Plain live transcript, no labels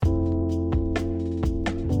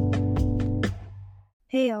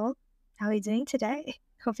Hey y'all, how are you doing today?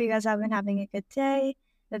 Hope you guys have been having a good day,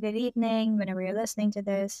 a good evening, whenever you're listening to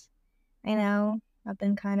this. I know I've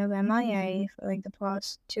been kind of MIA for like the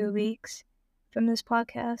past 2 weeks from this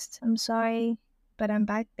podcast. I'm sorry, but I'm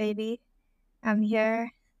back, baby. I'm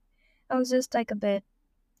here. I was just like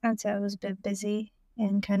I'd say I was a bit busy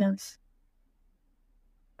and kind of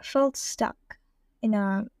felt stuck in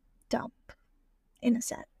a dump, in a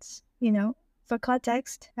sense. For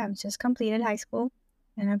context, I've just completed high school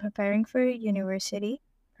and I'm preparing for university,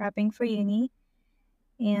 prepping for uni.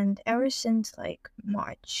 And ever since like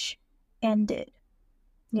March ended,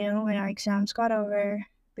 when our exams got over,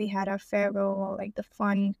 we had our farewell, like the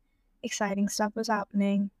fun, exciting stuff was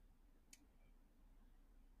happening.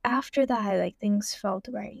 After that, like things felt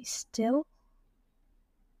very still.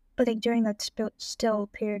 But like during that still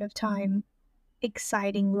period of time,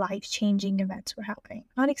 exciting, life changing events were happening.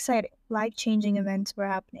 Not exciting, life changing events were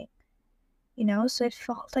happening. So it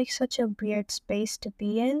felt like such a weird space to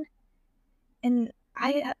be in. And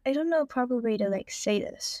I don't know a proper way to like say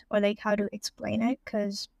this or like how to explain it,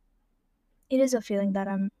 because it is a feeling that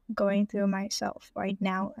I'm going through myself right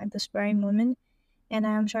now at this very moment, and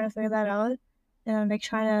I'm trying to figure that out. And I'm like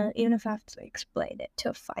trying to, even if I have to explain it to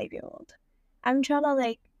a 5-year-old, I'm trying to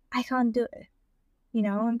like, I can't do it,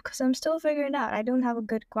 because I'm still figuring it out. I don't have a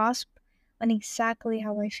good grasp on exactly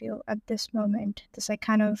how I feel at this moment. This like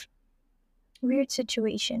kind of weird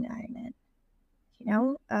situation I'm in, you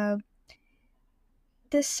know.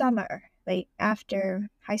 This summer, like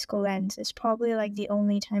after high school ends, is probably like the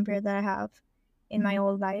only time period that I have in my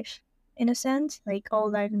whole life, in a sense. Like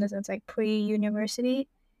all life in the sense like pre-university.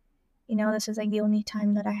 This is like the only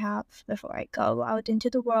time that I have before I go out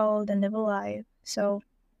into the world and live a life. So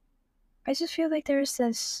I just feel like there's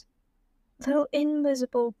this little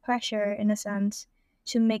invisible pressure, in a sense,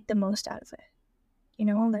 to make the most out of it.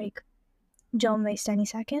 Like don't waste any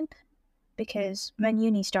second, because when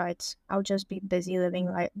uni starts, I'll just be busy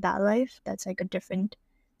living that life. That's like a different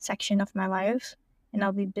section of my life, and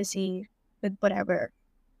I'll be busy with whatever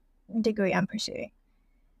degree I'm pursuing.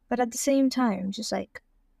 But at the same time, just like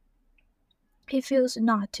it feels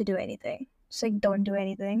not to do anything. Just like don't do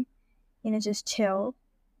anything, just chill.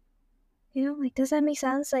 Like does that make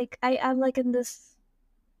sense? Like I'm like in this.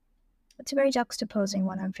 It's very juxtaposing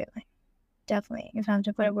what I'm feeling. Definitely, if I have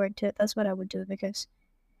to put a word to it, that's what I would do, because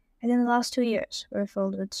I think the last 2 years were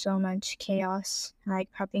filled with so much chaos, like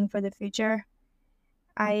prepping for the future.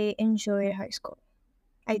 I enjoyed high school.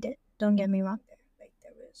 I did. Don't get me wrong there. Like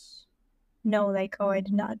there was no like, oh, I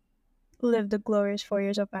did not live the glorious 4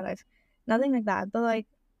 years of my life. Nothing like that. But like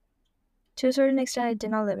to a certain extent, I did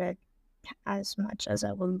not live it as much as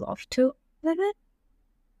I would love to live it.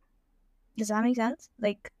 Does that make sense?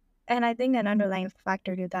 Like, and I think an underlying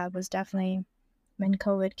factor to that was definitely when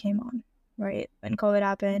COVID came on, right? When COVID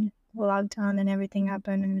happened, lockdown and everything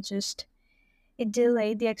happened, and it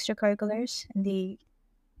delayed the extracurriculars and the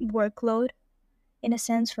workload, in a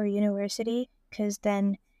sense, for university, because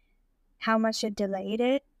then how much it delayed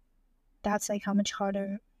it, that's like how much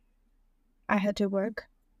harder I had to work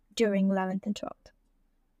during 11th and 12th.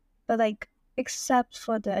 But like, except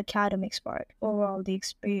for the academics part, overall the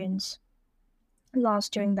experience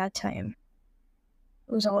lost during that time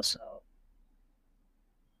was also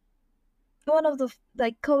one of the,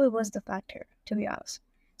 like, COVID was the factor, to be honest.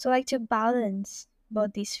 So like to balance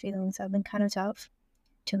both these feelings have been kind of tough,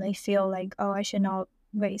 to like feel like, oh, I should not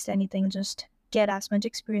waste anything, just get as much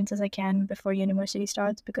experience as I can before university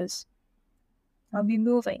starts, because I'll be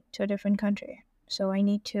moving to a different country. So I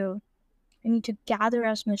need to gather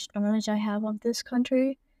as much knowledge I have of this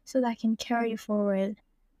country so that I can carry forward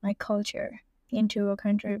my culture into a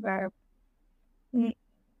country where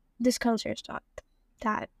this culture is not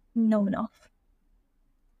that known of.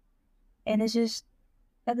 And it's just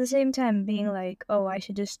at the same time being like, oh, I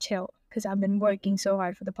should just chill because I've been working so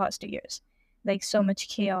hard for the past 2 years. Like so much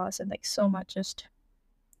chaos and like so much just,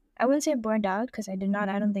 I wouldn't say burned out, because I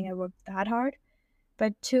don't think I worked that hard.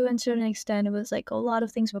 But to a certain extent, it was like a lot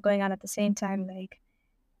of things were going on at the same time. Like,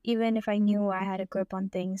 even if I knew I had a grip on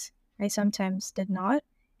things, I sometimes did not.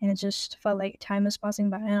 And it just felt like time was passing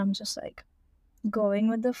by and I'm just like going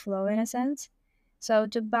with the flow, in a sense. So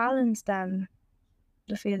to balance them,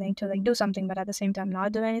 the feeling to like do something, but at the same time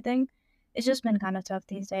not do anything, it's just been kind of tough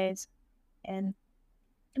these days. And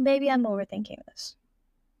maybe I'm overthinking this.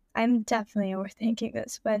 I'm definitely overthinking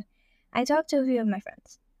this, but I talked to a few of my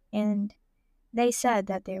friends and they said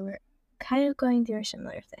that they were kind of going through a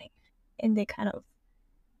similar thing, and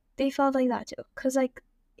they felt like that too, because like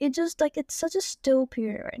it just like it's such a still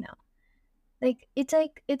period right now. Like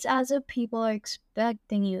it's as if people are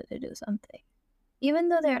expecting you to do something, even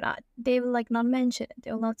though they're not, they will like not mention it.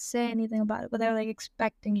 They will not say anything about it, but they're like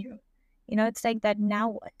expecting you. You know, it's like that. Now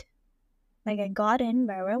what? Like I got in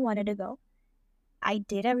wherever I wanted to go. I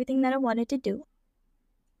did everything that I wanted to do.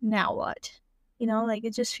 Now what? You know, like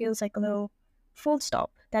it just feels like a little full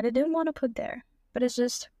stop that I didn't want to put there, but it's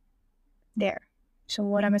just there. So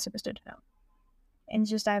what am I supposed to do now? And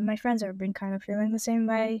just that my friends have been kind of feeling the same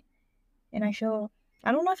way, and I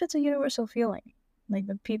don't know if it's a universal feeling, like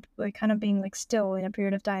the people like kind of being like still in a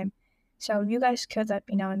period of time. So you guys could let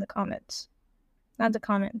me know in the comments, not the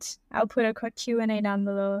comments. I'll put a quick Q&A down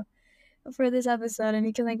below for this episode, and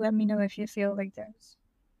you can like let me know if you feel like there's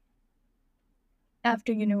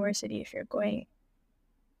after university, if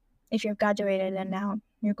you've graduated and now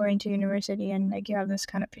you're going to university and like you have this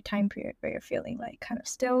kind of time period where you're feeling like kind of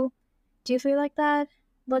still. Do you feel like that?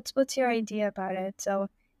 What's your idea about it? So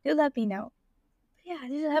do let me know. But yeah, I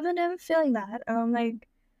just haven't feeling that. I'm like,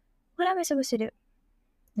 what am I supposed to do?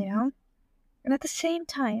 You know? And at the same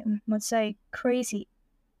time, what's like crazy?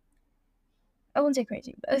 I won't say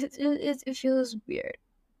crazy, but it feels weird.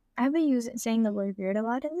 I've been saying the word weird a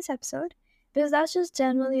lot in this episode because that's just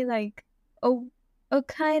generally like a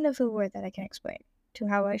kind of a word that I can explain to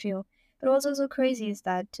how I feel. But what's also crazy is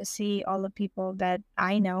that to see all the people that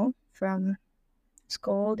I know from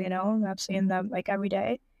school, you know, I've seen them like every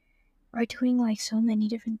day, are doing like so many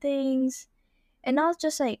different things. And not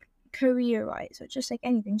just like career wise or just like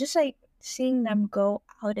anything, just like seeing them go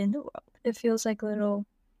out in the world. It feels like a little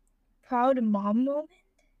proud mom moment.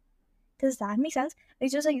 Does that make sense?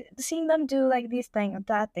 Like just like seeing them do like this thing or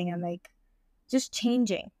that thing and like just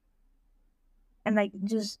changing. And like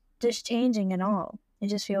just changing and all. It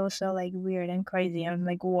just feels so like weird and crazy. I'm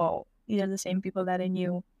like, whoa, these are the same people that I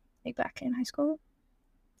knew like back in high school.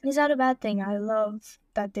 It's not a bad thing. I love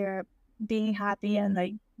that they're being happy and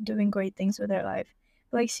like doing great things with their life.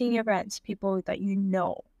 But, like seeing your friends, people that you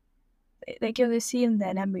know, like you're seeing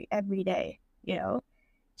them every day, you know.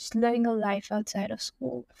 Just living a life outside of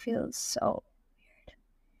school feels so weird.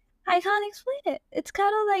 I can't explain it. It's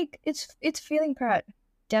kind of like it's feeling proud.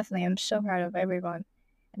 Definitely, I'm so proud of everyone,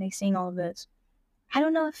 and like seeing all of this. I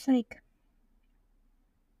don't know if like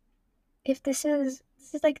if this is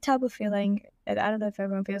like type of feeling. And I don't know if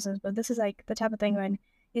everyone feels this, but this is like the type of thing when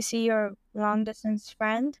you see your long distance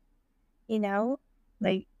friend, you know,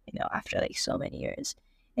 like after like so many years,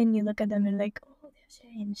 and you look at them and like, oh, they've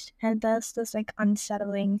changed, and that's this like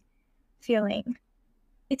unsettling feeling.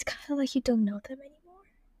 It's kind of like you don't know them anymore.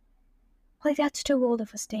 Like that's too old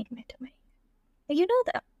of a statement to make. Like you know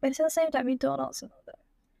them, but at the same time you don't also know them.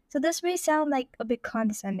 So this may sound like a bit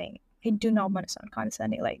condescending. I do not want to sound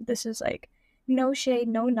condescending. Like this is like no shade,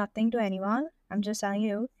 no nothing to anyone. I'm just telling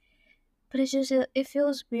you. But it's just it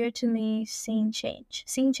feels weird to me seeing change.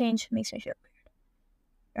 Seeing change makes me feel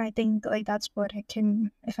weird. I think like that's what I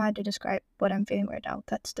can, if I had to describe what I'm feeling right now,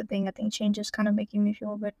 that's the thing. I think change is kind of making me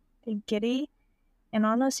feel a bit giddy. And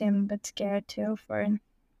honestly, I'm a bit scared too for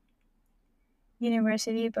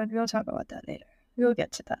university, but we'll talk about that later. We'll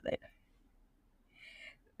get to that later.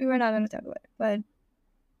 We're not going to talk about it, but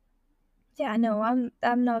yeah, no, I'm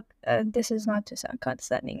not. This is not to sound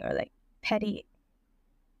condescending or like petty,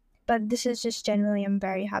 but this is just generally I'm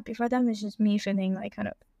very happy for them. It's just me feeling like kind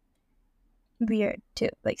of weird to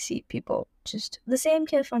like see people just the same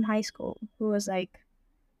kid from high school who was like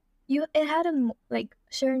it had like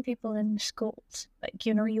certain people in schools like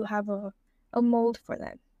you have a mold for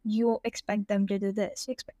them. You expect them to do this,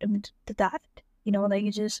 you expect them to do that, like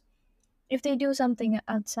you just if they do something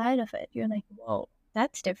outside of it, you're like, whoa,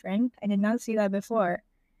 that's different. I did not see that before.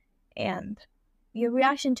 And your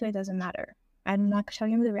reaction to it doesn't matter. I'm not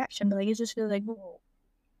telling you the reaction, but like you just feel like, whoa,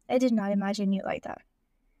 I did not imagine you like that.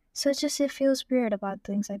 So it feels weird about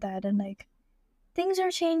things like that, and like things are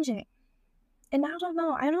changing. And I don't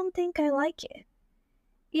know, I don't think I like it.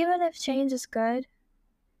 Even if change is good,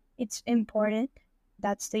 it's important.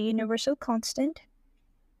 That's the universal constant.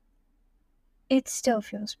 It still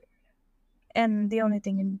feels weird. And the only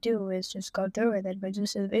thing you can do is just go through with it, but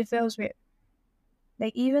just it feels weird.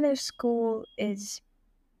 Like even if school is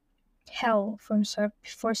hell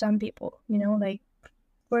for some people, like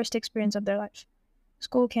worst experience of their life,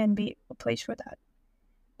 school can be a place for that.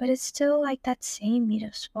 But it's still like that same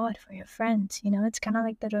meetup spot for your friends, it's kind of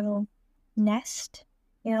like the little nest,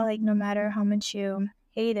 like no matter how much you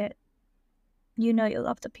hate it, you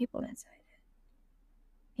love the people inside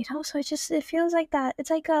it. So it feels like that. It's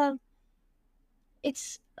like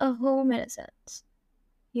it's a home in a sense,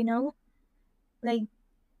 like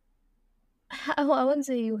I wouldn't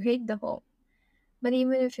say you hate the home, but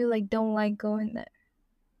even if you like don't like going there,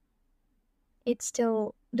 it's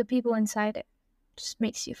still the people inside it just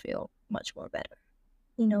makes you feel much more better.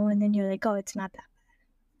 and then you're like, oh, it's not that.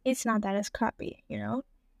 It's not that as crappy,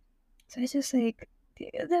 So it's just like,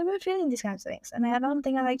 I've been feeling these kinds of things, and I don't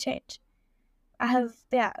think I like change. I have,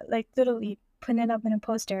 like literally putting it up in a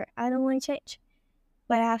poster. I don't want to change,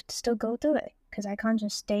 but I have to still go through it because I can't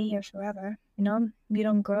just stay here forever. You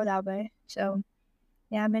don't grow that way. So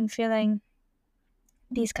yeah, I've been feeling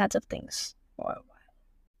these kinds of things for a while.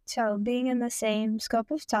 So being in the same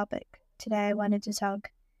scope of topic, today I wanted to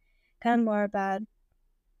talk kind of more about,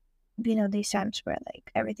 these times where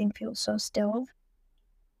like everything feels so still,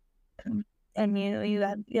 and you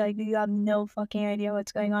have no fucking idea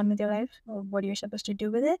what's going on with your life or what you're supposed to do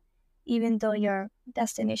with it, even though your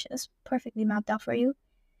destination is perfectly mapped out for you.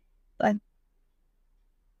 But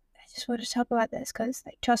I just want to talk about this because,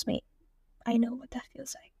 like, trust me, I know what that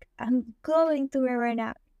feels like. I'm going through it right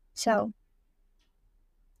now. So,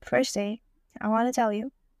 firstly, I want to tell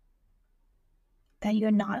you that you're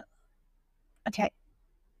not, okay,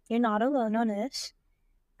 you're not alone on this.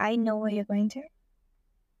 I know what you're going through,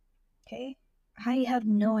 okay? I have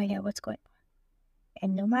no idea what's going on.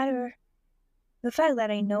 And no matter the fact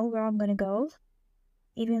that I know where I'm going to go,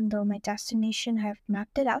 even though my destination, I've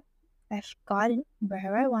mapped it out, I've gotten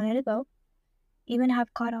where I wanted to go, even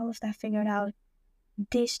have got all of that figured out,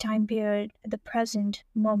 this time period, the present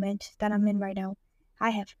moment that I'm in right now, I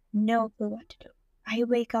have no clue what to do. I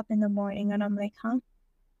wake up in the morning and I'm like,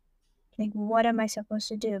 like, what am I supposed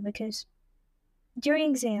to do? Because during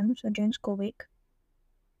exams or during school week,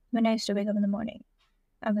 when I used to wake up in the morning,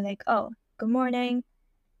 I'd be like, oh, good morning.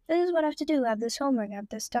 This is what I have to do. I have this homework. I have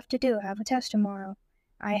this stuff to do. I have a test tomorrow.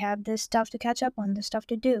 I have this stuff to catch up on, this stuff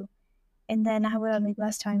to do. And then I would have like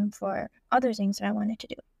less time for other things that I wanted to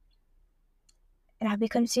do. And I'd be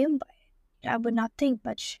consumed by it. I would not think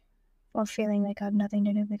much while feeling like I have nothing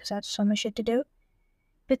to do because I have so much shit to do.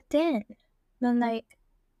 But then, when like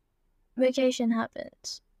vacation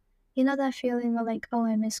happens, you know that feeling of like, oh,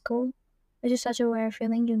 I miss school? It's just such a rare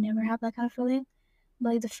feeling. You never have that kind of feeling.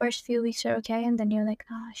 Like the first few weeks are okay, and then you're like,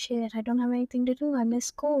 oh shit, I don't have anything to do. I miss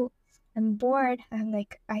school. I'm bored. And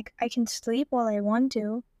like I can sleep while I want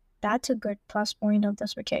to. That's a good plus point of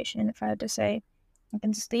this vacation, if I had to say. I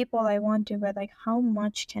can sleep while I want to, but like how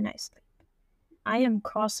much can I sleep? I am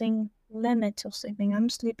crossing limits of sleeping. I'm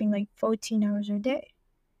sleeping like 14 hours a day.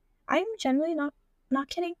 I am generally not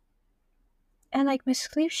kidding. And like my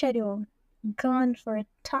sleep schedule gone for a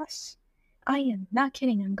toss. I am not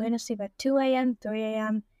kidding. I'm going to sleep at 2 a.m., 3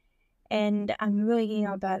 a.m., and I'm waking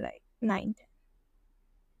up at like 9.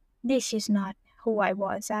 This is not who I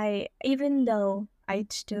was. Even though I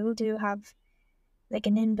still do have like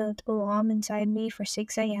an inbuilt alarm inside me for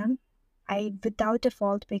 6 a.m., I without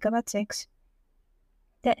default wake up at 6.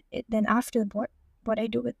 Then after what I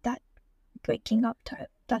do with that waking up time,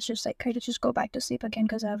 that's just like I just go back to sleep again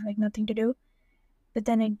because I have like nothing to do. But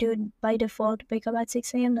then I do by default wake up at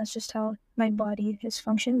 6 a.m. That's just how my body has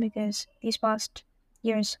functioned because these past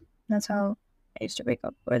years, that's how I used to wake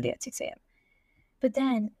up early at 6 a.m. But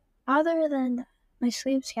then, other than my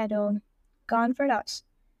sleep schedule, gone for us,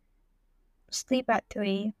 sleep at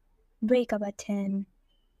 3, wake up at 10,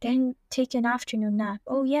 then take an afternoon nap.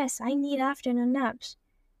 Oh yes, I need afternoon naps.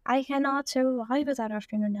 I cannot survive without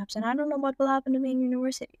afternoon naps, and I don't know what will happen to me in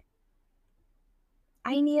university.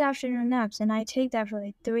 I need afternoon naps, and I take that for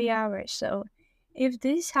like 3 hours. So if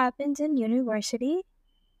this happens in university,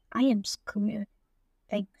 I am screwed.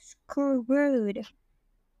 Like, screwed.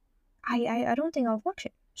 I don't think I'll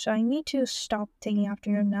function. So I need to stop taking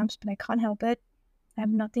afternoon naps, but I can't help it. I have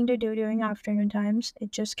nothing to do during afternoon times.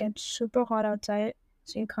 It just gets super hot outside,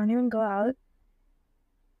 so you can't even go out.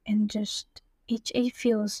 And just, it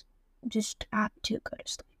feels just apt to go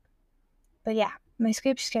to sleep. But yeah, my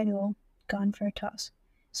sleep schedule gone for a toss.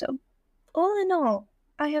 So all in all,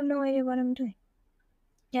 I have no idea what I'm doing.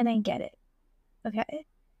 And I get it. Okay?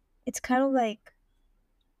 It's kind of like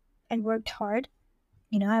I worked hard.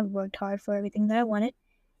 I worked hard for everything that I wanted.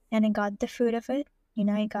 And I got the fruit of it.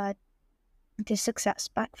 I got the success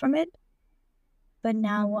back from it. But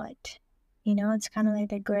now what? It's kind of like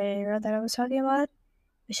the gray area that I was talking about.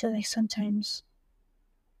 Which is like sometimes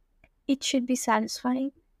it should be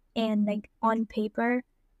satisfying. And like on paper,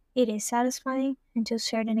 it is satisfying. And to a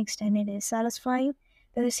certain extent, it is satisfying.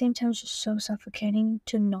 But at the same time, it's just so suffocating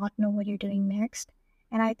to not know what you're doing next.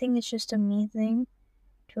 And I think it's just a me thing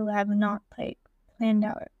to have not like planned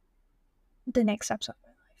out the next steps of my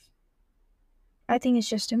life. I think it's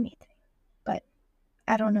just a me thing. But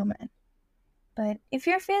I don't know, man. But if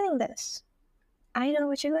you're feeling this, I know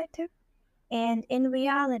what you're going through. And in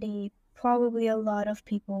reality, probably a lot of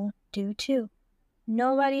people do too.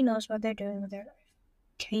 Nobody knows what they're doing with their life.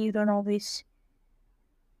 Okay, you don't always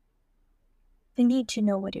they need to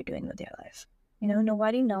know what you're doing with your life.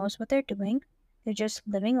 Nobody knows what they're doing. They're just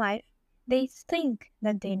living life. They think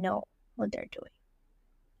that they know what they're doing.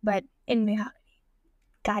 But in reality,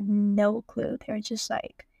 got no clue. They're just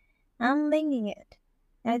like, I'm winging it.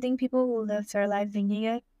 And I think people who live their life winging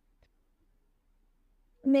it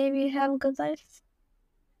maybe have a good life.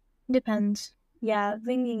 Depends. Yeah,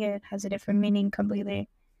 winging it has a different meaning completely.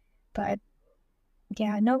 But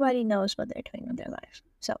yeah, nobody knows what they're doing with their life.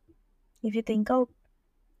 So if you think, oh,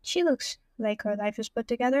 she looks like her life is put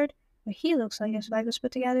together, or he looks like his life is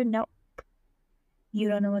put together, no. You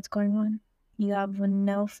don't know what's going on. You have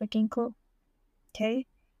no freaking clue. Okay?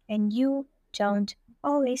 And you don't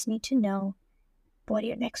always need to know what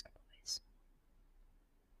your next move is.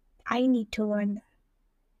 I need to learn that.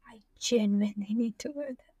 I genuinely need to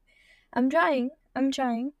learn that. I'm trying.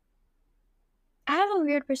 I have a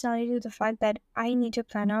weird personality to the fact that I need to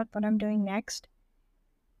plan out what I'm doing next.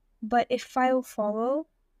 But if I will follow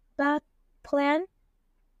that plan,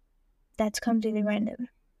 that's completely random.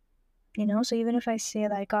 So even if I say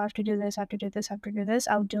like, oh, I have to do this, I have to do this, I have to do this,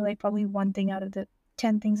 I'll do like probably one thing out of the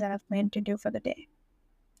 10 things that I've planned to do for the day.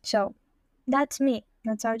 So that's me.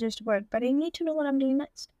 That's how I just work. But I need to know what I'm doing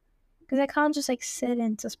next. Because I can't just like sit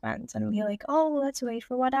in suspense and be like, oh, let's wait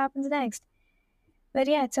for what happens next. But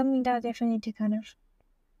yeah, it's something that I definitely need to kind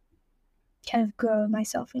of grow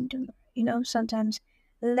myself into. Sometimes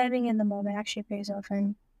living in the moment actually pays off.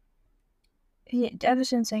 And ever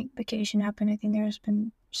since like vacation happened, I think there's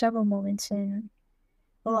been several moments in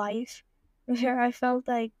life where I felt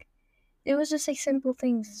like it was just like simple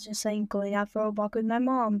things. It's just like going out for a walk with my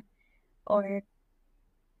mom or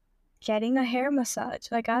getting a hair massage.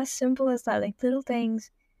 Like as simple as that, like little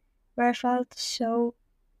things where I felt so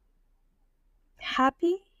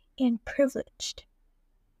happy and privileged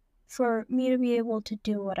for me to be able to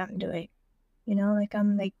do what I'm doing.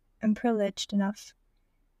 I'm privileged enough.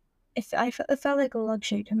 It felt like a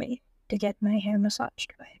luxury to me to get my hair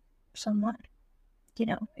massaged by someone.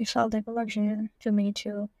 It felt like a luxury to me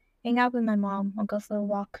to hang out with my mom or go for a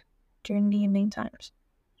walk during the evening times.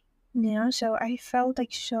 So I felt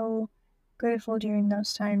like so grateful during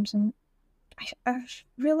those times, and I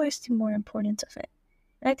realized the more importance of it.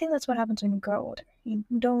 And I think that's what happens when you grow older. You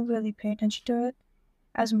don't really pay attention to it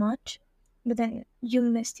as much, but then you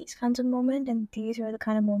miss these kinds of moments, and these are the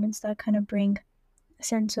kind of moments that kind of bring a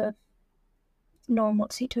sense of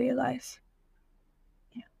normalcy to your life.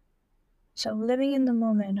 So living in the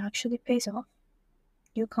moment actually pays off.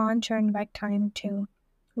 You can't turn back time to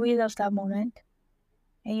relive that moment,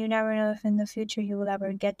 and you never know if in the future you will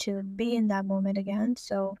ever get to be in that moment again.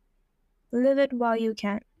 So live it while you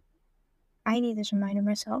can. I need this reminder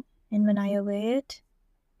myself, and when I obey it,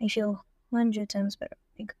 I feel 100 times better.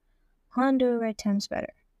 Like 100 times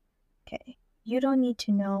better. Okay, you don't need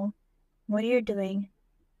to know what you're doing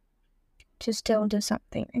to still do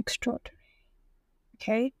something extraordinary.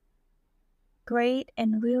 Okay? Great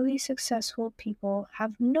and really successful people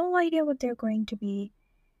have no idea what they're going to be,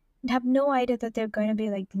 and have no idea that they're going to be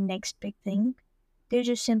like the next big thing. They're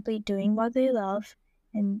just simply doing what they love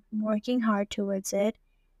and working hard towards it,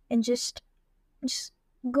 and just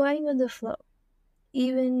going with the flow,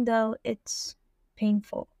 even though it's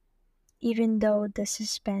painful, even though the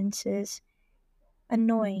suspense is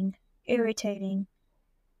annoying, irritating.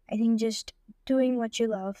 I think just doing what you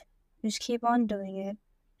love, just keep on doing it.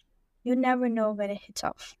 You never know when it hits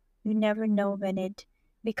off. You never know when it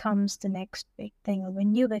becomes the next big thing, or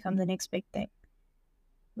when you become the next big thing.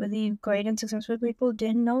 Really great and successful people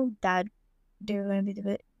didn't know that they were going to be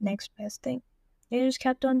the next best thing. They just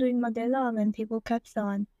kept on doing what they love, and people kept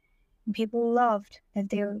on. And people loved that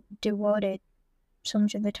they devoted so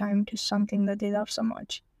much of the time to something that they love so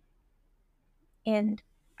much. And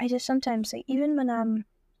I just sometimes, like, even when I'm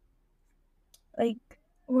like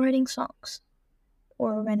writing songs,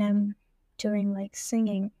 or when I'm doing like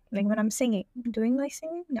singing, like when I'm singing, doing like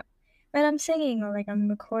singing? No. When I'm singing, or like I'm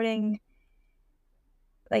recording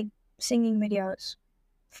like singing videos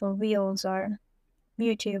for Reels or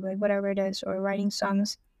YouTube, like whatever it is, or writing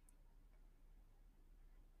songs,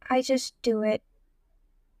 I just do it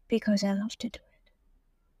because I love to do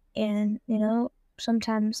it. And,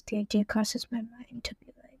 sometimes the idea crosses my mind to be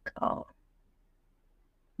like, oh,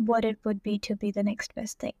 what it would be to be the next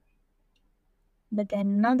best thing. But then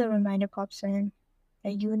another reminder pops in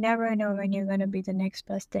that you never know when you're going to be the next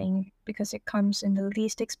best thing, because it comes in the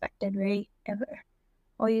least expected way ever.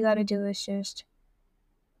 All you gotta do is just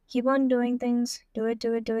keep on doing things, do it.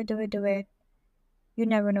 You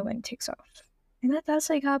never know when it takes off. And that's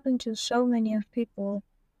like happened to so many of people,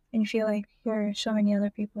 and you feel like hear so many other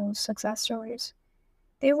people's success stories.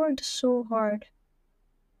 They worked so hard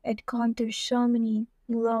It gone through so many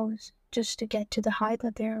lows just to get to the height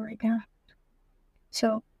that they are right now.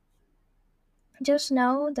 So just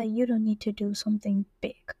know that you don't need to do something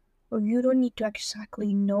big, or you don't need to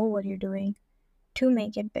exactly know what you're doing to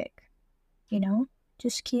make it big.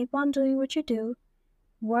 Just keep on doing what you do,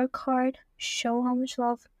 work hard, show how much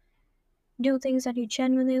love, do things that you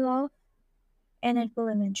genuinely love, and it will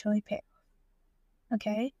eventually pay off.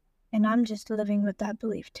 Okay? And I'm just living with that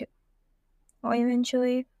belief too. Or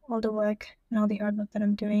eventually, all the work and all the hard work that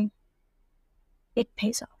I'm doing, it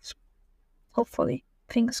pays off. Hopefully.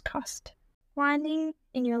 Fingers crossed. Planning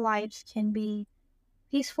in your life can be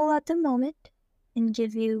peaceful at the moment and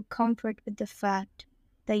give you comfort with the fact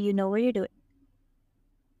that you know what you're doing.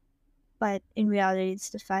 But in reality,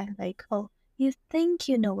 it's the fact like, oh, you think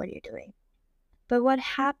you know what you're doing. But what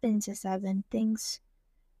happens is that when things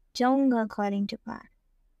don't go according to plan,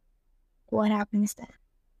 what happens then?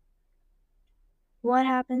 What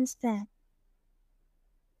happens then?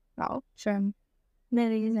 Well, from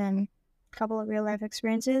movies and a couple of real life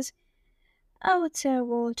experiences, I would say our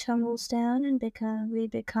world tumbles down and we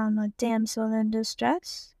become a damsel in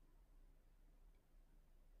distress.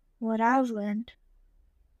 What I've learned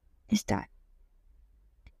is that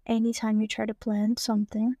anytime you try to plan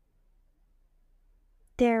something,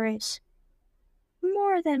 there is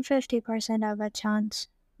more than 50% of a chance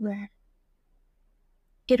where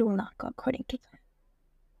it will not go according to plan.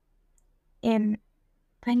 And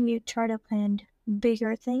when you try to plan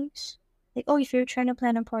bigger things, like, oh, if you're trying to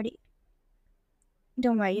plan a party,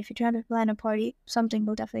 don't worry, if you're trying to plan a party, something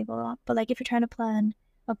will definitely go wrong. But like, if you're trying to plan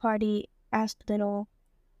a party as little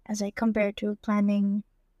as like compared to planning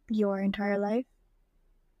your entire life,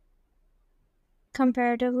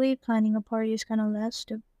 comparatively, planning a party is kind of less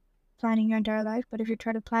to planning your entire life. But if you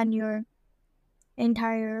try to plan your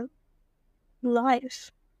entire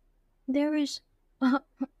life, there is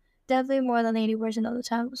definitely more than 80% of the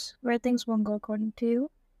times where things won't go according to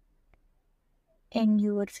you, and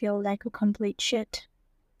you would feel like a complete shit.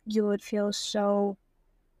 You would feel so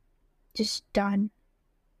just done,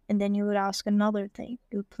 and then you would ask another thing.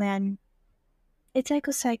 You plan. It's like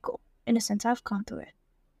a cycle. In a sense, I've gone through it.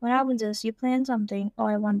 What happens is you plan something, oh,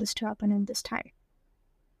 I want this to happen in this time.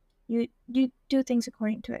 You do things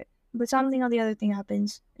according to it. But something or the other thing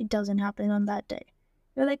happens, it doesn't happen on that day.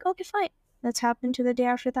 You're like, okay, fine. Let's happen to the day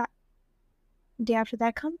after that. The day after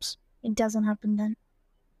that comes, it doesn't happen then.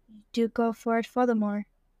 You do go for it furthermore.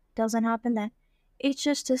 Doesn't happen then. It's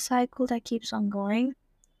just a cycle that keeps on going.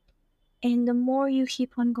 And the more you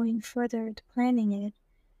keep on going further to planning it,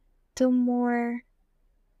 the more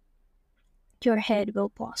your head will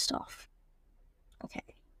blast off. Okay.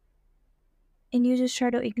 And you just try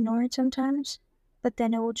to ignore it sometimes, but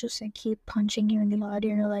then it will just like keep punching you in the body,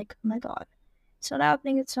 and you're like, oh my god, it's not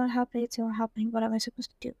happening, it's not happening, it's not happening, what am I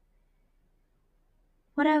supposed to do?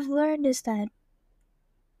 What I've learned is that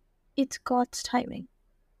it's God's timing.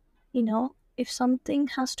 If something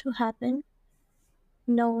has to happen,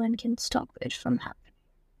 no one can stop it from happening.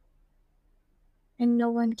 And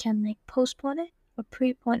no one can like postpone it or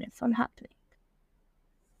prepone it from happening.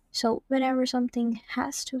 So whenever something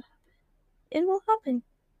has to happen, it will happen.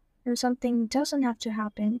 If something doesn't have to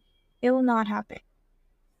happen, it will not happen.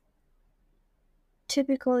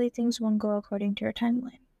 Typically, things won't go according to your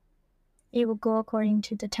timeline. It will go according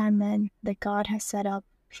to the timeline that God has set up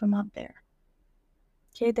from up there.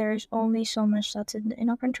 Okay, there's only so much that's in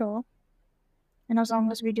our control. And as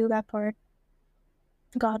long as we do that part,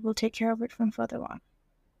 God will take care of it from further on.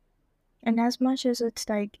 And as much as it's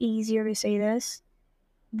like easier to say this,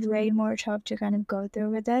 way more tough to kind of go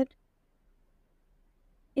through with it,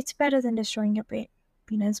 it's better than destroying your brain.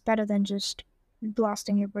 It's better than just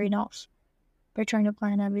blasting your brain off by trying to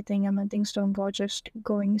plan everything, and when things don't go, just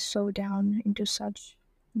going so down into such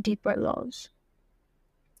deeper lows.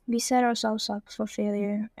 We set ourselves up for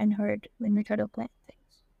failure and hurt when we try to plan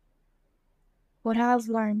things. What I've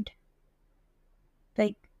learned,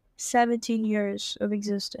 like 17 years of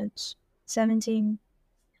existence, 17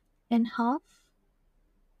 and a half,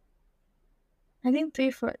 I think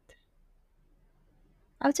 3/4.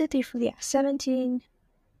 I would say 3/4, yeah, 17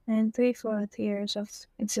 and 3/4 years of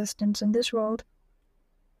existence in this world.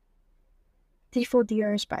 3/4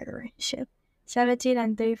 years, by the way, shit. 17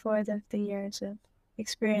 and 3/4 of the years of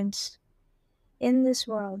experience in this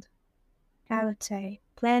world. I would say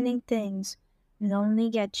planning things will only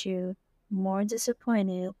get you more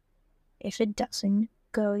disappointed if it doesn't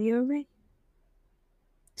go your way.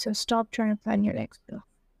 So stop trying to plan your next goal.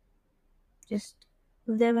 Just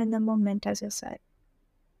live in the moment, as I said.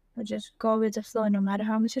 Or just go with the flow, no matter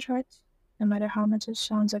how much it hurts, no matter how much it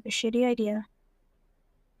sounds like a shitty idea.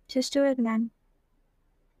 Just do it, man.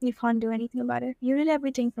 You can't do anything about it. You did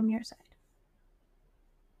everything from your side.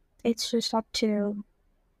 It's just up to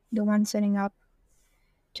the one setting up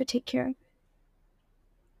to take care of it.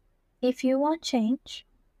 If you want change,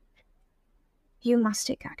 you must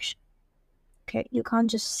take action. Okay? You can't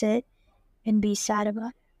just sit and be sad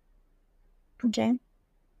about it. Okay?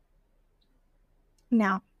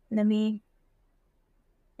 Now, let me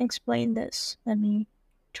explain this. Let me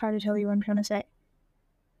try to tell you what I'm trying to say.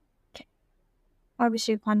 Okay.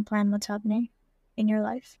 Obviously, you can't plan what's happening in your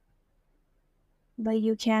life, but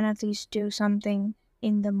you can at least do something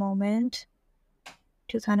in the moment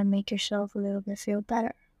to kind of make yourself a little bit feel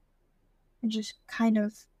better. And just kind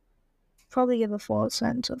of probably give a false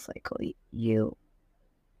sense of like, oh, you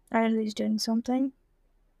are at least doing something.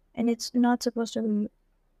 And it's not supposed to be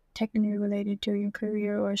technically related to your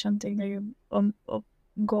career or something that you a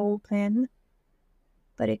goal plan,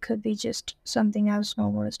 but it could be just something as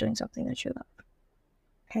normal as doing something that you love.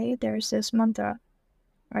 Okay, there's this mantra,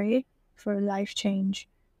 right, for life change.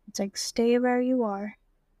 It's like, stay where you are,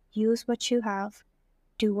 use what you have,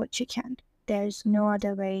 do what you can. There's no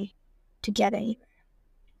other way to get anywhere.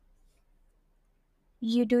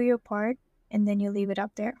 You do your part and then you leave it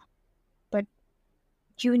up there, but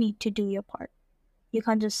you need to do your part. You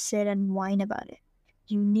can't just sit and whine about it.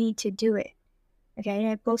 You need to do it.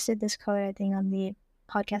 Okay, I posted this quote, I think, on the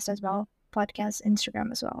podcast as well, podcast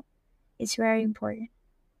Instagram as well. It's very important.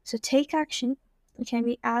 So take action. It can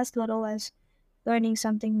be as little as learning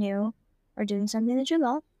something new or doing something that you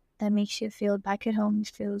love that makes you feel back at home.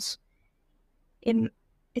 It's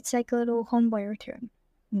like a little homeboy return,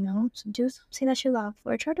 So do something that you love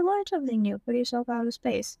or try to learn something new. Put yourself out of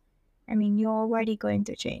space. I mean, you're already going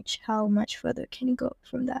to change. How much further can you go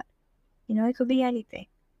from that? It could be anything,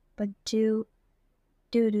 but do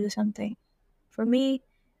something. For me,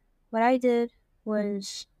 what I did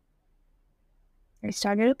was I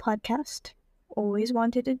started a podcast. Always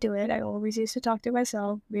wanted to do it. I always used to talk to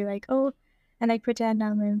myself, be like, oh, and I pretend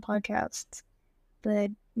I'm in podcasts.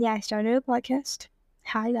 But yeah, I started a podcast.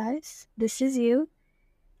 Hi guys, this is you.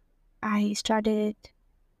 I started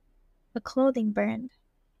a clothing brand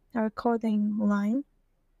or a clothing line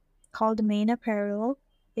called Main Apparel.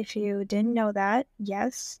 If you didn't know that,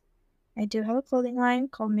 yes, I do have a clothing line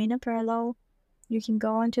called Main Apparel. You can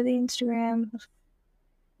go onto the Instagram,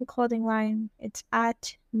 the clothing line. It's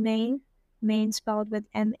at Main spelled with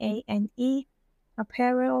MANE.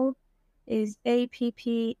 Apparel is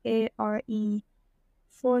APPARE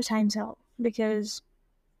 4 times L, because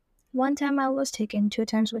 1 time I was taken, 2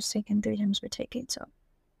 times was taken, 3 times were taken, so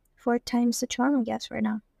 4 times the charm, I guess, right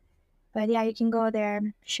now. But yeah, you can go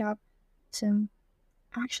there, shop some.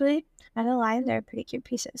 Actually, I don't lie, they're pretty cute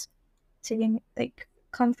pieces. So you can like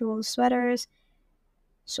comfortable sweaters,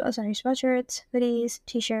 sweatshirts, hoodies,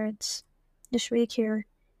 t-shirts, just really cute.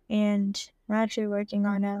 And we're actually working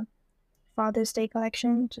on a Father's Day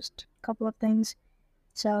collection, just a couple of things.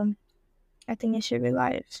 So I think it should be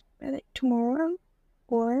live by like tomorrow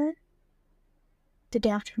or the day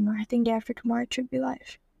after tomorrow. I think day after tomorrow it should be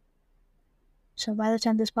live. So by the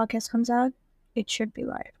time this podcast comes out, it should be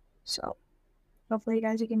live. So hopefully you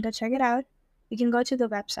guys, you can go check it out. You can go to the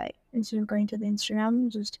website instead of going to the Instagram,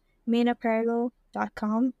 just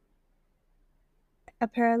mainapparel.com.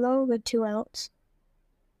 Apparel with 2 L's.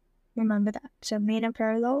 Remember that. So Main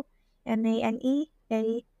Apparel,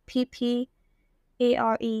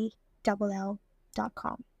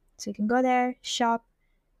 MANEAPPARELL.com. So you can go there, shop,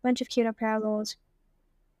 bunch of cute apparels.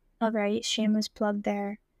 A very shameless plug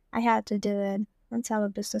there. I had to do it. That's how a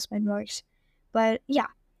businessman works. But yeah,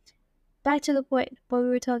 back to the point, what we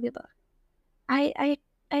were talking about. I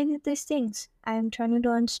did these things. I'm trying to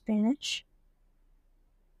learn Spanish.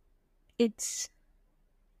 It's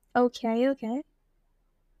okay.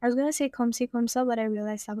 I was gonna say comme si comme ça, but I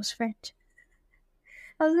realized that was French.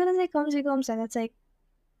 I was gonna say comme si comme ça. That's like,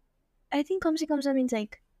 I think comme si comme ça means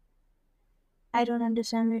like, I don't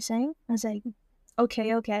understand what you're saying. I was like,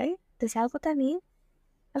 okay. Does that what that means?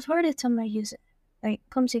 I've heard it somewhere use it. Like,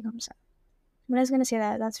 comme si comme ça. But I was gonna say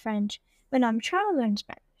that's French. But no, I'm trying to learn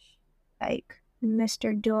Spanish. Like,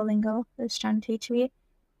 Mr. Duolingo is trying to teach me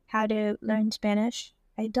how to learn Spanish.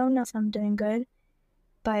 I don't know if I'm doing good,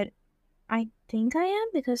 but I think I am,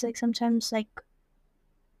 because like sometimes like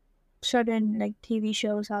certain like TV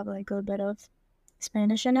shows have like a little bit of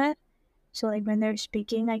Spanish in it. So like when they're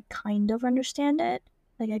speaking, I kind of understand it.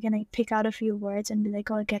 Like I can like pick out a few words and be like,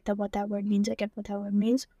 oh, I get what that word means. I get what that word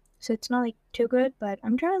means. So it's not like too good, but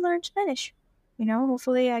I'm trying to learn Spanish.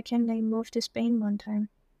 Hopefully I can like move to Spain one time.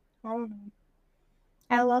 I don't know.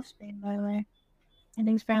 I love Spain, by the way. I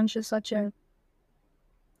think Spanish is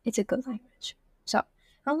it's a good language. So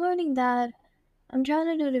I'm learning that. I'm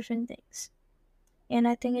trying to do different things. And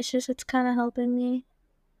I think it's kind of helping me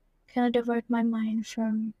kind of divert my mind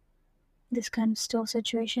from this kind of still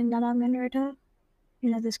situation that I'm in right now.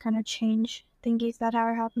 This kind of change thingies that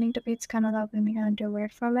are happening to me. It's kind of helping me kind of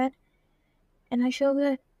divert from it. And I feel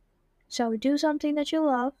good. So do something that you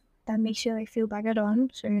love that makes you feel bad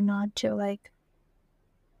on, so you're not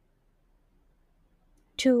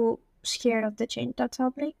too scared of the change that's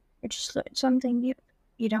happening. It's just something it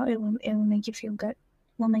will make you feel good. It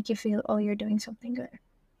will make you feel, oh, you're doing something good.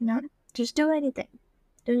 Just do anything.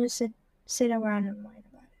 Don't just sit around and whine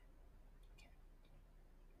about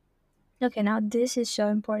it. Okay, now this is so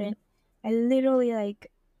important. I literally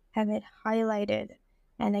have it highlighted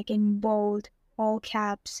and in bold, all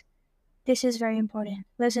caps. This is very important.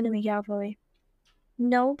 Listen to me carefully.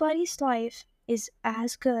 Nobody's life is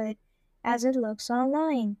as good as it looks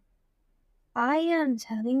online. I am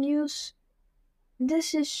telling you,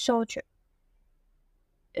 this is so true.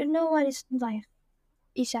 Nobody's life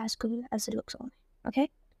is as good as it looks online,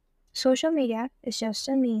 okay? Social media is just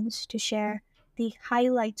a means to share the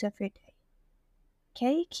highlights of your day,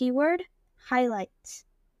 okay? Keyword, highlights,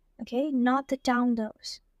 okay? Not the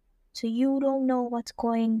downloads. So you don't know what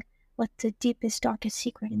the deepest, darkest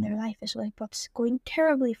secret in their life is, what's going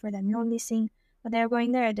terribly for them. You're only seeing, they're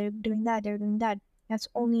going there, they're doing that, they're doing that. That's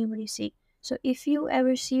only what you see. So if you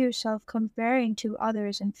ever see yourself comparing to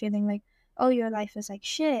others and feeling like, oh, your life is like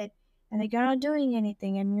shit, and you're not doing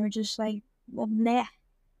anything, and you're just like, well, nah.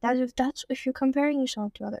 That's if you're comparing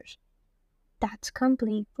yourself to others. That's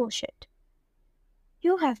complete bullshit.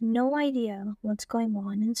 You have no idea what's going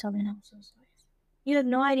on in someone else's life. You have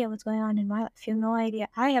no idea what's going on in my life. You have no idea.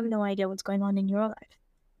 I have no idea what's going on in your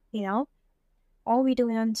life. All we do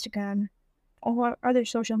on Instagram or other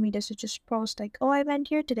social media is just post oh, I went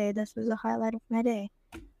here today. This was a highlight of my day.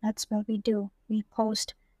 That's what we do. We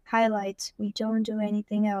post highlights. We don't do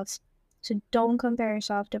anything else. So don't compare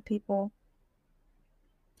yourself to people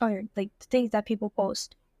or the things that people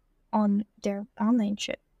post on their online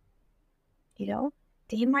shit.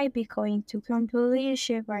 They might be going through completely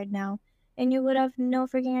shit right now, and you would have no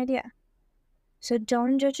freaking idea. So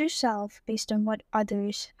don't judge yourself based on what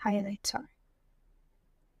others' highlights are.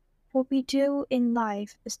 What we do in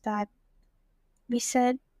life is that we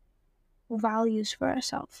set values for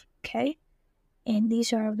ourselves, okay? And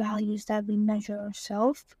these are values that we measure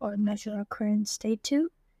ourselves or measure our current state to.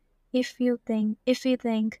 If we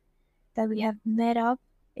think that we have met up,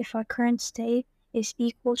 if our current state is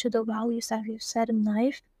equal to the values that we've set in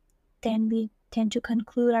life, then we tend to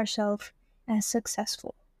conclude ourselves as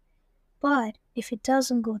successful. But if it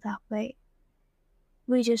doesn't go that way,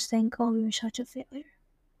 we just think, oh, we were such a failure.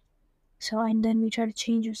 So, and then we try to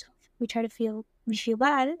change ourselves. We feel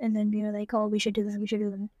bad, and then we're like, oh, we should do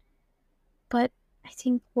that. But I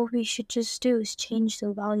think what we should just do is change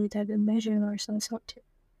the value that we're measuring ourselves up to.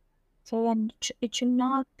 So then it should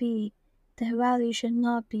not be, the value should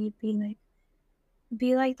not be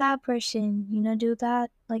like that person, do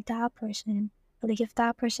that like that person. But if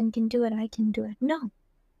that person can do it, I can do it. No.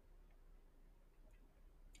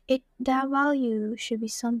 That value should be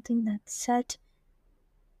something that's set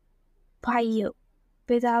by you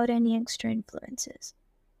without any extra influences.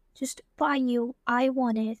 Just by you. I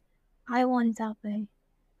want it that way.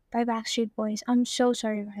 By Backstreet Boys. I'm so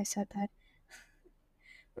sorry if I said that.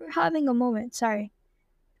 We're having a moment. Sorry.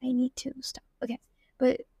 I need to stop. Okay.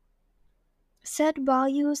 But set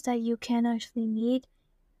values that you can actually meet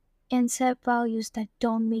and set values that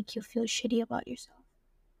don't make you feel shitty about yourself.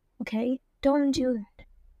 Okay? Don't do that.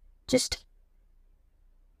 Just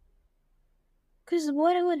because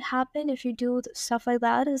what would happen if you do stuff like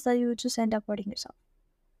that is that you would just end up hurting yourself.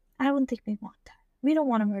 I don't think we want that. We don't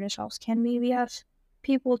want to hurt ourselves, can we? We have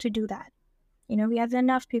people to do that. We have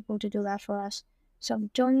enough people to do that for us. So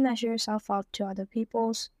don't measure yourself up to other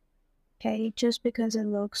people's. Okay? Just because it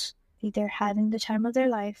looks like they're having the time of their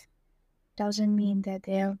life doesn't mean that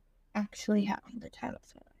they're actually having the time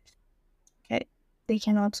of their life. Okay? They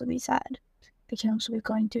can also be sad. They can also be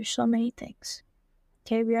going through so many things.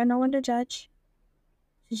 Okay? We are no one to judge.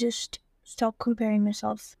 Just stop comparing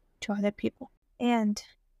yourself to other people. And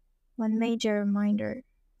one major reminder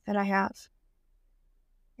that I have,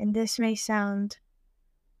 and this may sound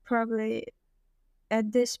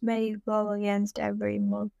this may go against every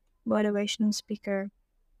motivational speaker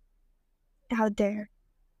out there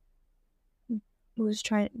who's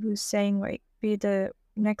saying be the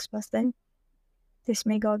next best thing. This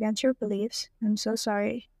may go against your beliefs. I'm so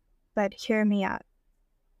sorry, but hear me out.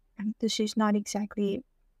 This is not exactly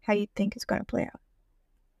how you think it's going to play out.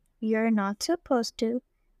 You're not supposed to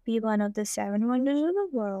be one of the 7 wonders of the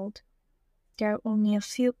world. There are only a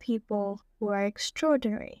few people who are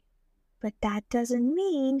extraordinary. But that doesn't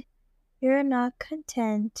mean you're not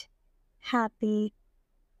content, happy,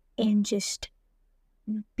 and just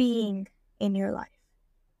being in your life.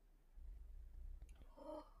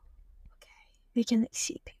 Okay, we can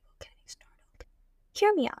see people getting startled.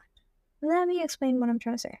 Hear me out. Let me explain what I'm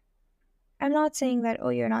trying to say. I'm not saying that, oh,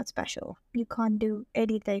 you're not special. You can't do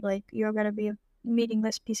anything. Like, you're gonna be a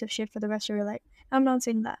meaningless piece of shit for the rest of your life. I'm not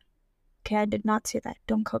saying that. Okay, I did not say that.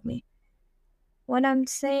 Don't quote me. What I'm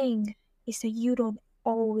saying is that you don't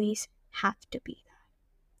always have to be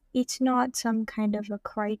that. It's not some kind of a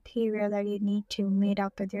criteria that you need to meet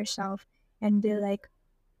up with yourself and be like,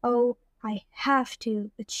 oh, I have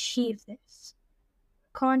to achieve this.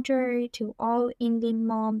 Contrary to all Indian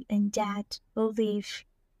mom and dad believe,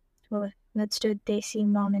 well, let's do desi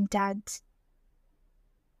mom and dad's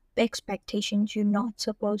expectations. You're not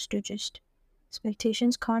supposed to just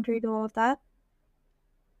expectations contrary to all of that.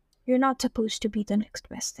 You're not supposed to be the next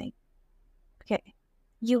best thing. Okay,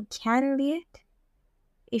 you can be it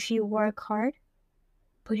if you work hard,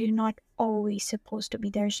 but you're not always supposed to be.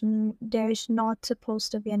 There's not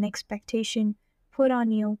supposed to be an expectation put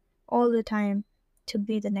on you all the time to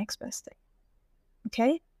be the next best thing.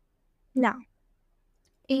 Okay? Now,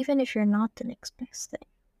 even if you're not the next best thing,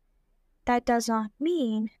 that does not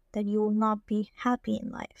mean that you will not be happy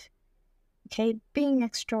in life. Okay? Being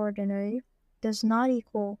extraordinary does not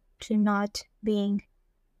equal to not being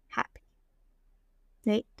happy.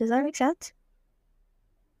 Right? Does that make sense?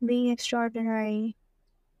 Being extraordinary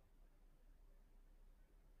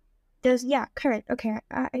does, yeah, correct. Okay,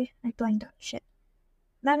 I blanked out. Shit.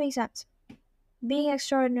 That makes sense. Being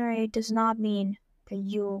extraordinary does not mean that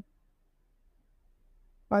you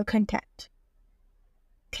are content.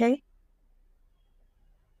 Okay?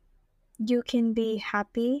 You can be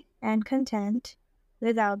happy and content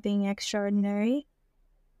without being extraordinary,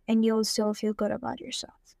 and you'll still feel good about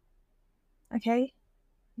yourself. Okay?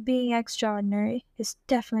 Being extraordinary is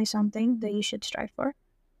definitely something that you should strive for.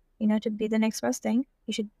 You know, to be the next best thing,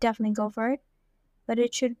 you should definitely go for it. But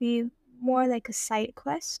it should be more like a side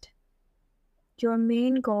quest. Your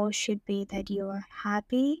main goal should be that you are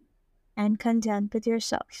happy and content with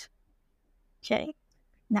yourself. Okay?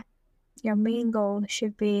 Now, your main goal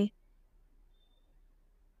should be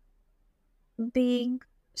being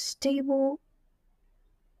stable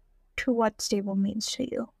to what stable means to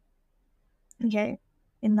you. Okay?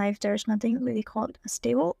 In life, there's nothing really called a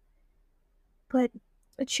stable, but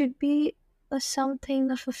it should be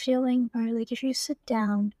something of a feeling where, like, if you sit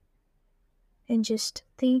down and just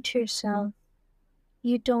think to yourself,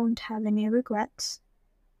 you don't have any regrets.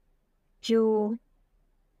 You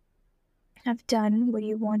have done what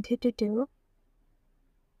you wanted to do.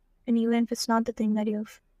 And even if it's not the thing that you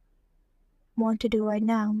want to do right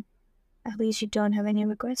now, at least you don't have any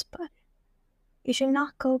regrets. But you should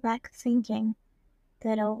not go back thinking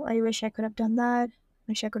that, oh, I wish I could have done that.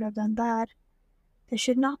 Wish I could have done that. There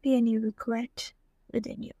should not be any regret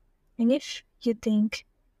within you. And if you think,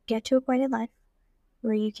 get to a point in life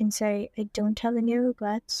where you can say, I don't have any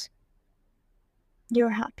regrets, you're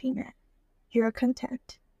happy, man. You're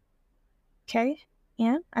content. Okay?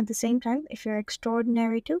 And at the same time, if you're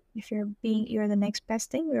extraordinary too, if you're the next best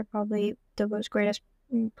thing, you're probably the most greatest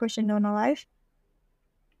person known alive.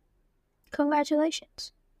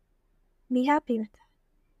 Congratulations. Be happy with that.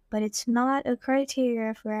 But it's not a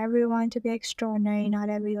criteria for everyone to be extraordinary. Not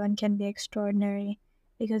everyone can be extraordinary.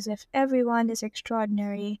 Because if everyone is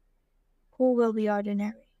extraordinary, who will be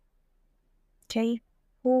ordinary? Okay?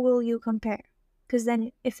 Who will you compare? Because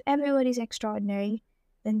then if everybody's extraordinary,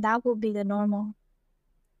 then that will be the normal.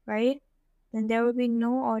 Right? Then there will be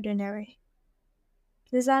no ordinary.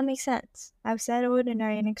 Does that make sense? I've said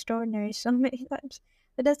ordinary and extraordinary so many times.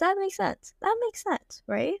 But does that make sense? That makes sense,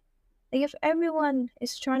 right? Like, if everyone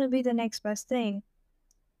is trying to be the next best thing,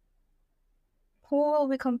 who will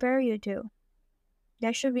we compare you to?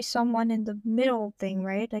 There should be someone in the middle thing,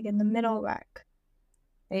 right? Like in the middle rack.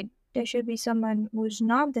 Right? There should be someone who's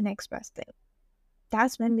not the next best thing.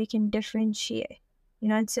 That's when we can differentiate. You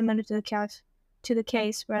know, it's similar to the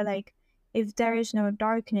case where, like, if there is no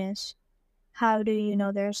darkness, how do you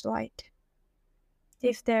know there's light?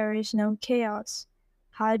 If there is no chaos,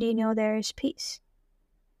 how do you know there is peace?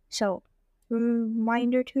 So,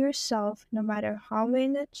 reminder to yourself, no matter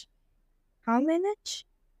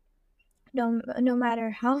no matter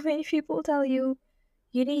how many people tell you,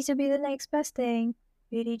 you need to be the next best thing,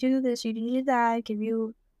 you need to do this, you need to do that, give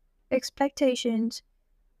you expectations,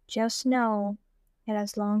 just know that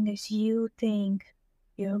as long as you think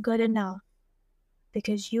you're good enough,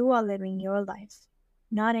 because you are living your life,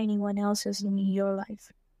 not anyone else is living your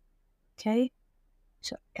life. Okay?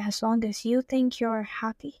 So as long as you think you're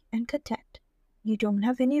happy and content, you don't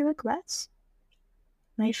have any regrets,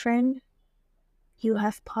 my friend, you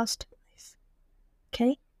have positive life.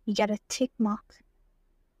 Okay? You get a tick mark.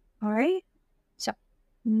 Alright? So,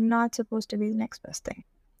 not supposed to be the next best thing.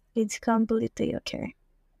 It's completely okay.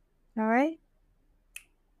 Alright?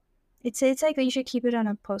 It's like you should keep it on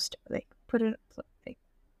a poster. Like, put it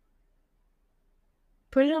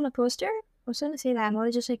on a poster? I was gonna say that, or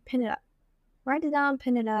just like pin it up. Write it down,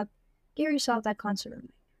 pin it up. Give yourself that constant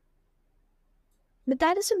reminder. But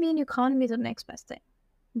that doesn't mean you can't be the next best thing.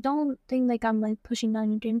 Don't think like I'm like pushing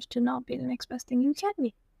down your dreams to not be the next best thing. You can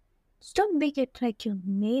be. Just don't make it like your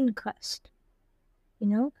main quest.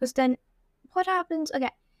 Because then what happens? Okay,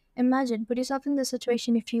 imagine, put yourself in the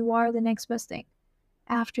situation if you are the next best thing.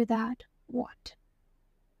 After that, what?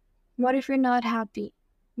 What if you're not happy?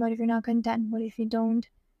 What if you're not content? What if you don't?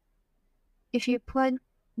 If you put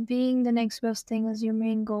being the next best thing as your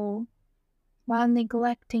main goal while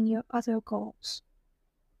neglecting your other goals,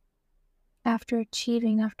 after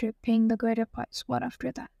paying the greater price, what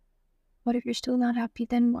after that? What if you're still not happy?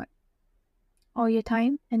 Then what? All your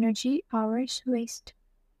time, energy, hours waste.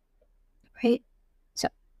 Right? So,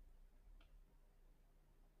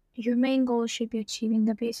 your main goal should be achieving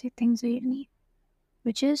the basic things that you need,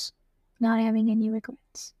 which is not having any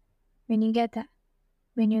regrets. When you get that,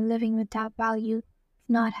 when you're living with that value of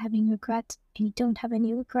not having regrets, and you don't have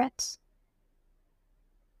any regrets,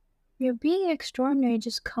 your being extraordinary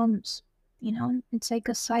just comes. It's like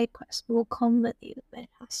a side quest. It will come with you, but it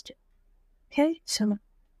has to. Okay? So,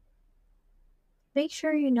 make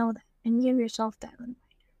sure you know that and give yourself that reminder.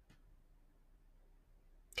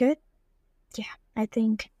 Good? Yeah, I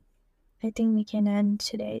think we can end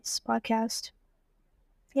today's podcast.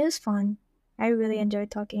 It was fun. I really enjoyed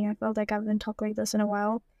talking. I felt like I haven't talked like this in a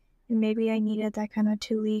while. And maybe I needed that kind of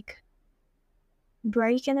 2-week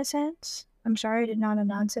break in a sense. I'm sorry I did not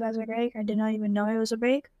announce it as a break. I did not even know it was a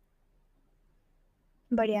break.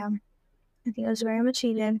 But yeah, I think it was very much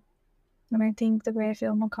needed. And I think the way I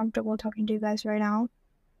feel more comfortable talking to you guys right now,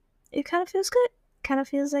 it kind of feels good. Kind of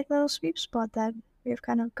feels like a little sweet spot that we've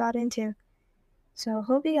kind of got into. So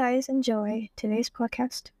hope you guys enjoy today's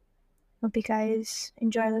podcast. Hope you guys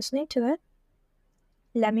enjoy listening to it.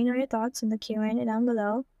 Let me know your thoughts in the Q&A down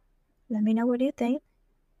below. Let me know what you think.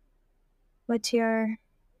 What do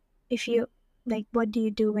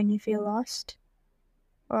you do when you feel lost?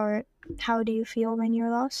 Or how do you feel when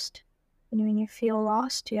you're lost? And when you feel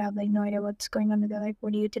lost, you have like no idea what's going on with your life.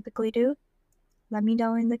 What do you typically do? Let me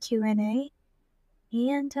know in the Q&A.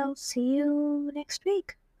 And I'll see you next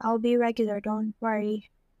week. I'll be regular, don't worry.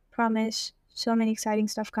 Promise. So many exciting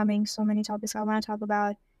stuff coming. So many topics I want to talk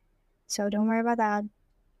about. So don't worry about that.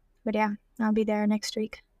 But yeah, I'll be there next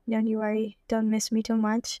week. Don't you worry. Don't miss me too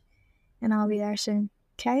much. And I'll be there soon.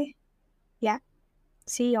 Okay? Yeah.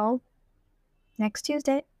 See y'all next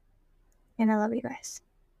Tuesday. And I love you guys.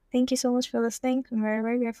 Thank you so much for listening. I'm very,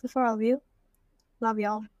 very grateful for all of you. Love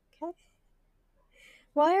y'all. Okay?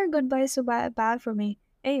 Why are goodbyes so bad for me?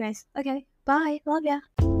 Anyways, okay. Bye. Love ya.